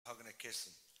kiss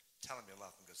and tell him you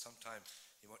love him, because sometimes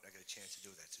you might not get a chance to do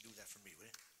that. So do that for me, will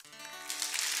you?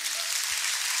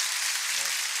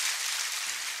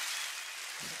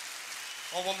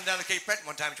 One woman down at Cape Breton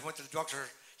one time, she went to the drugstore.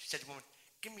 She said to the woman,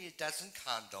 "Give me a dozen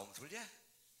condoms, will you?"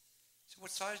 I said,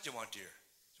 "What size do you want, dear?"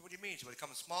 I said, "What do you mean?" She said, "Well, they come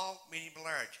in small, medium, and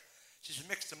large." She said,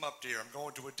 "Mix them up, dear. I'm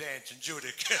going to a dance in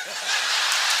Judic."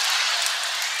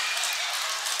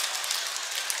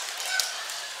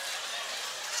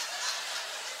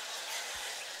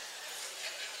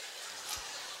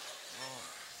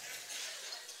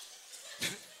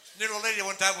 Little lady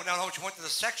one time went down home. She went to the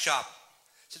sex shop.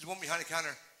 Said the woman behind the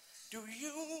counter, "Do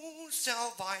you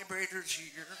sell vibrators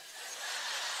here?"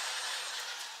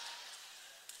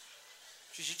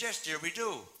 She said, "Yes, dear, we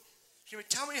do." She said,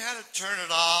 "Tell me how to turn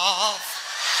it off."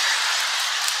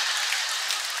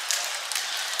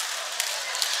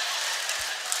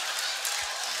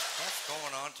 What's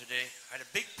going on today? I had a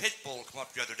big pit bull come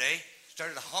up the other day.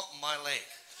 Started humping my leg.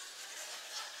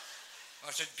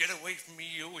 I said, "Get away from me,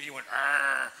 you." He went,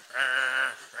 "Arr,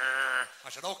 arr, arr." I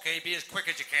said, "Okay, be as quick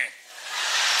as you can."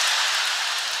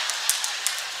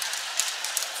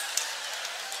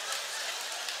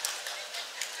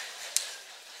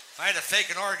 I had to fake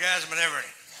an orgasm and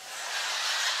everything.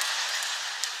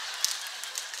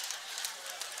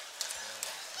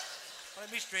 Well,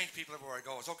 I meet strange people everywhere I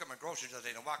go. I was looking at my groceries the other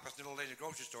day and I walked past the little lady at the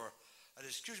grocery store. I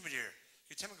said, "Excuse me, dear, can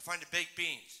you tell me if I can find the baked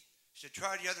beans?" She said,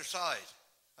 "Try the other side."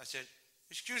 I said,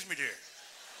 "Excuse me, dear."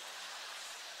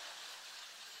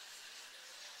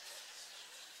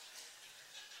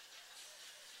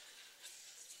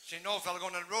 She said, "No, fella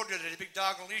going down the road the other day, a big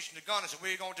dog on a leash and a gun." I said, "Where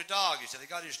are you going with the dog?" He said, "I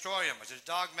got to destroy him." I said, "Is the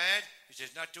dog mad?" He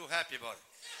says, "Not too happy about it."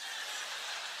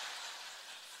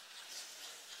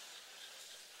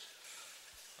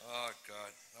 Oh,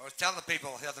 God. I was telling the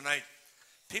people the other night,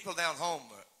 people down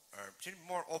home are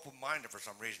more open-minded for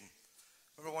some reason.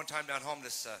 Remember one time down home,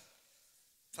 this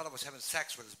fellow was having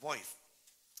sex with his wife,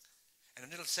 and a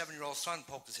little 7-year-old son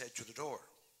poked his head through the door.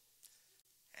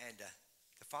 And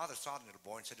the father saw the little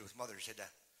boy and said to his mother, he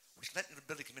said, "We should let little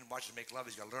Billy come in and watch us make love.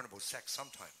 He's got to learn about sex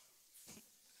sometime."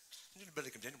 Little Billy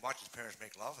comes in and watches his parents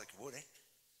make love like he would, eh?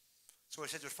 So he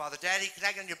said to his father, "Daddy, can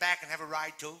I get on your back and have a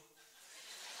ride too?"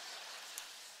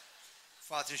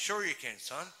 Father said, "Sure you can,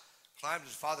 son." Climbs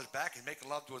his father's back and making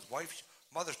love to his wife.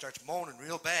 Mother starts moaning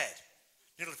real bad.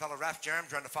 Little fella wraps his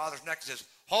arms around the father's neck and says,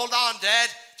 "Hold on, Dad.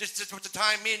 This is what the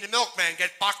time me and the milkman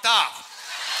get bucked off."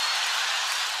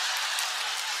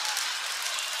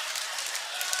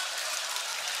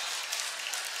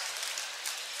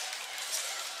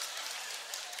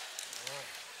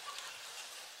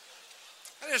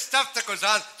 And there's stuff that goes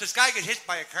on. This guy gets hit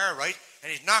by a car, right?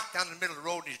 And he's knocked down in the middle of the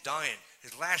road and he's dying.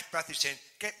 His last breath he's saying,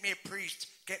 "Get me a priest.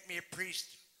 Get me a priest."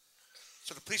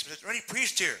 So the policeman says, "Is there any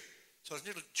priest here?" So this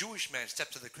little Jewish man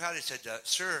stepped to the crowd. He said,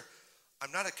 "Sir,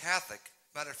 I'm not a Catholic.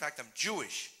 Matter of fact, I'm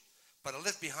Jewish. But I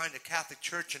live behind a Catholic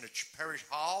church in a parish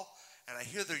hall, and I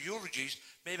hear their eulogies.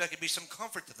 Maybe I could be some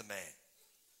comfort to the man."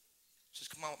 He says,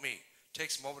 "Come on with me."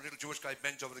 Takes him over. The little Jewish guy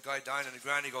bends over the guy dying on the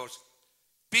ground. He goes,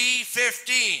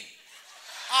 "B15.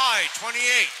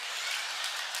 I-28.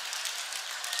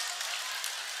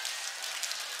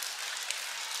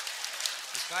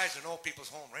 This guy's an old people's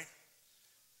home, right?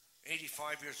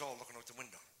 85 years old, looking out the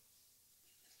window.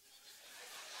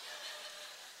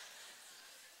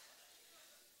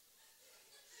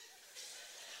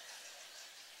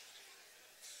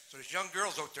 So this young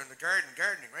girl's out there in the garden,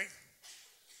 gardening, right?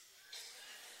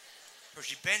 So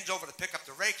she bends over to pick up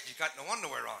the rake and she's got no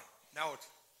underwear on. Now it's...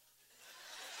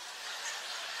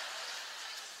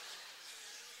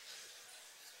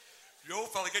 The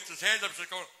old fella gets his hand up and she's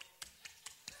going...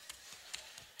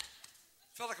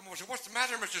 Fella come over and said, "What's the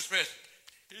matter, Mr. Smith?"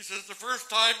 He says, "The first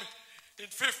time in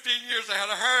 15 years I had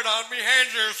a hard on, me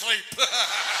hands are asleep."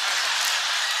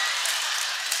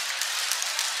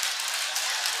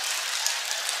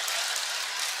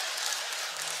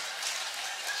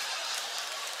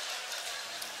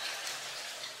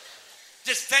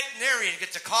 This veterinarian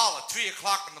gets a call at 3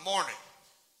 o'clock in the morning.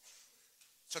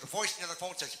 So the voice on the other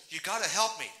phone says, "You got to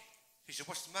help me." He said,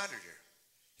 "What's the matter, dear?"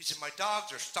 He said, "My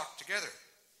dogs are stuck together."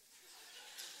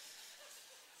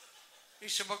 He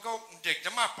said, "Well, go and dig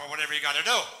them up or whatever you got to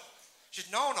do." She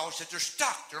said, No. He said, "They're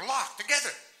stuck. They're locked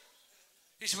together."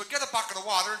 He said, "Well, get a bucket of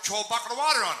water and throw a bucket of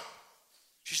water on them."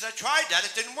 She said, "I tried that.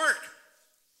 It didn't work."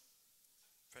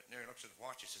 The veterinarian looks at his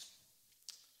watch. He says,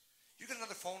 "You got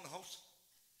another phone in the house?"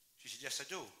 She said, "Yes, I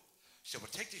do." He said,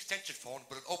 "Well, take the extension phone,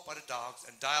 put it up by the dogs,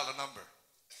 and dial the number."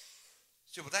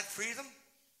 He said, "Will that free them?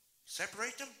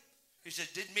 Separate them?" He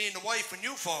said, "Did me and the wife when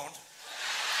you phoned."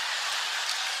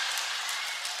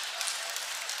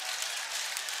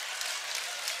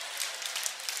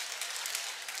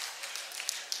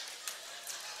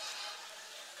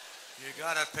 You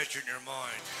got a picture in your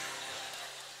mind.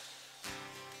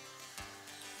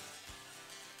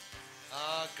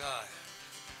 Oh, God.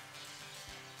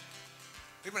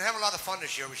 We've been having a lot of fun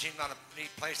this year. We've seen a lot of neat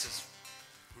places.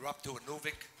 We were up to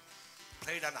Inuvik,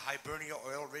 played on the Hibernia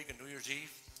oil rig on New Year's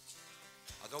Eve.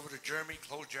 I was over to Germany,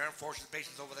 closed the Armed Forces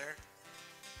bases over there.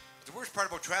 But the worst part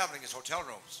about traveling is hotel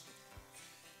rooms.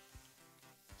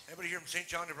 Anybody here from St.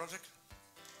 John, New Brunswick?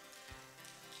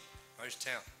 Nice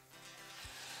town.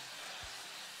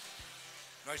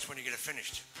 Nice when you get it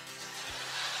finished.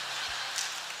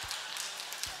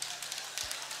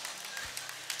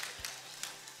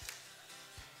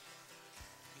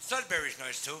 And Sudbury's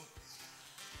nice too.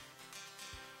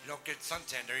 You don't get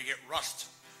suntan there, you get rust.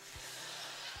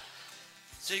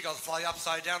 Seagulls fly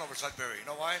upside down over Sudbury. You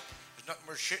know why? There's nothing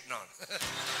worth shitting on.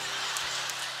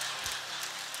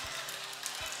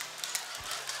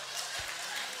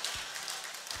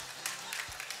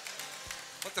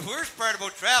 But the worst part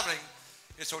about traveling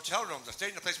is hotel rooms. I stayed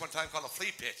in a place one time called a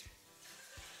flea pit.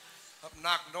 Up and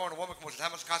knocked on the door and a woman comes and said, how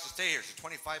much it costs to stay here? She said,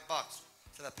 $25. I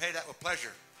said, I pay that with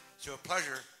pleasure. So with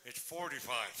pleasure, it's $45.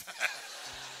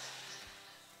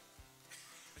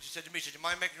 And she said to me, she said, you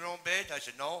mind making your own bed? I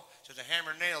said, no. She said, the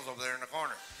hammer and nails over there in the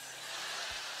corner.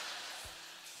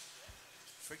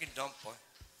 Freaking dump, boy.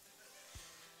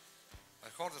 I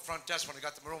called to the front desk when I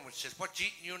got to my room and she says, what's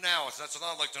eating you now? I said, that's what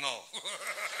I'd like to know.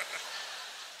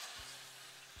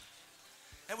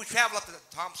 And we traveled up to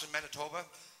Thompson, Manitoba.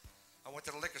 I went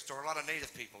to the liquor store, a lot of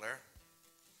native people there.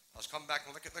 I was coming back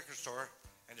from the liquor store,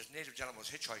 and this native gentleman was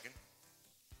hitchhiking.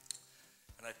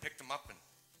 And I picked him up, and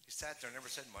he sat there and never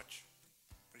said much.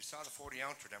 But he saw the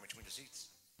 40-ouncer down between the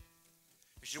seats.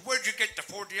 He said, where'd you get the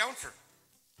 40-ouncer?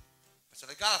 I said,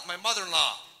 I got it from my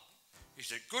mother-in-law. He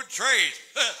said, good trade.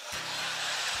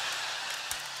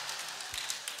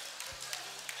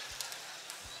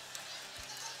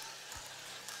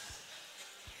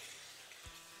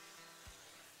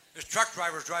 This truck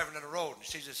driver is driving down the road and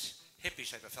he sees this hippie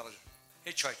type of fella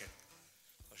hitchhiking.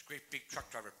 This great big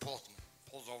truck driver pulls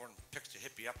over and picks the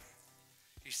hippie up.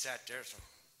 He sat there, so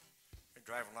they're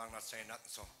driving along, not saying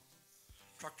nothing. So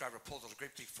truck driver pulls out a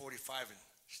great big 45 and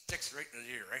sticks it right in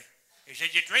the ear, right? He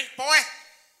said, you drink, boy?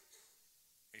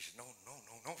 He said, no,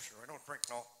 sir, I don't drink,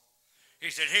 no.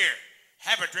 He said, here,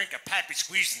 have a drink of Pappy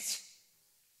Squeezins.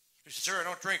 He said, sir, I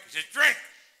don't drink. He said, drink.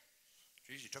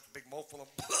 Geez, he took a big mouthful of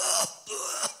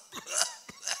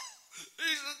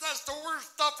He said, that's the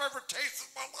worst stuff I ever tasted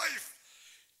in my life.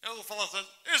 The other fellow said,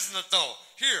 isn't it though?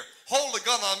 Here, hold the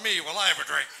gun on me while I have a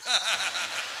drink.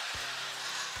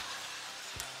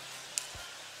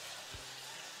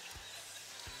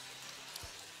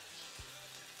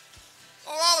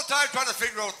 Oh, all the time trying to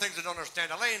figure out things I don't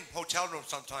understand. I lay in hotel rooms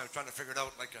sometimes trying to figure it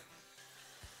out.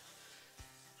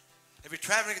 If you're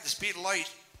traveling at the speed of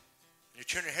light, and you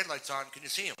turn your headlights on, can you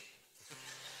see them?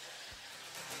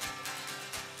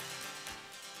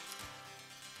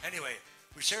 Anyway,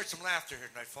 we shared some laughter here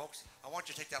tonight, folks. I want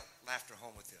you to take that laughter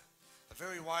home with you. A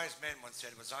very wise man once said,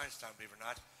 it was Einstein, believe it or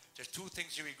not, there's two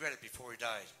things he regretted before he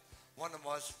died. One of them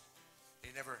was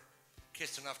he never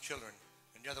kissed enough children,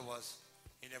 and the other was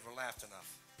he never laughed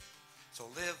enough. So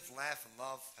live, laugh, and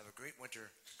love. Have a great winter,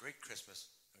 a great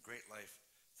Christmas, a great life.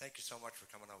 Thank you so much for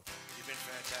coming out. You've been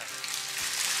fantastic.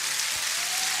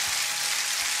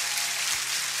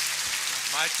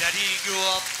 My daddy grew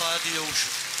up by the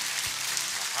ocean.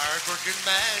 A hard-working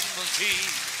man was he.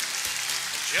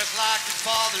 And just like his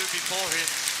father before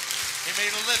him, he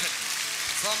made a living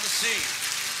from the sea.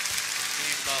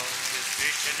 He loved his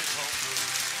fish and his home food.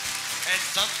 And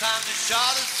sometimes he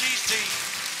shot a CC.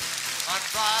 On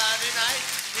Friday night,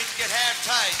 he'd get half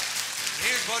tight. And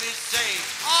here's what he'd say,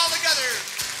 all together.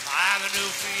 I'm a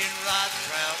Newfie and right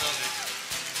proud of it.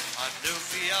 A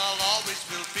Newfie I'll always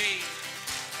will be.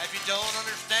 If you don't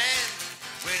understand,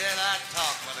 wait till I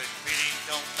talk, but it really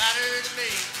don't matter to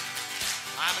me.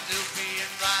 I'm a Newfie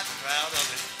and right proud of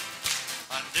it.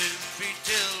 A Newfie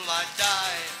till I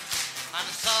die. I'm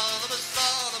the son of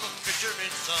a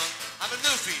fisherman's son. I'm a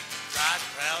Newfie, right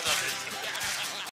proud of it.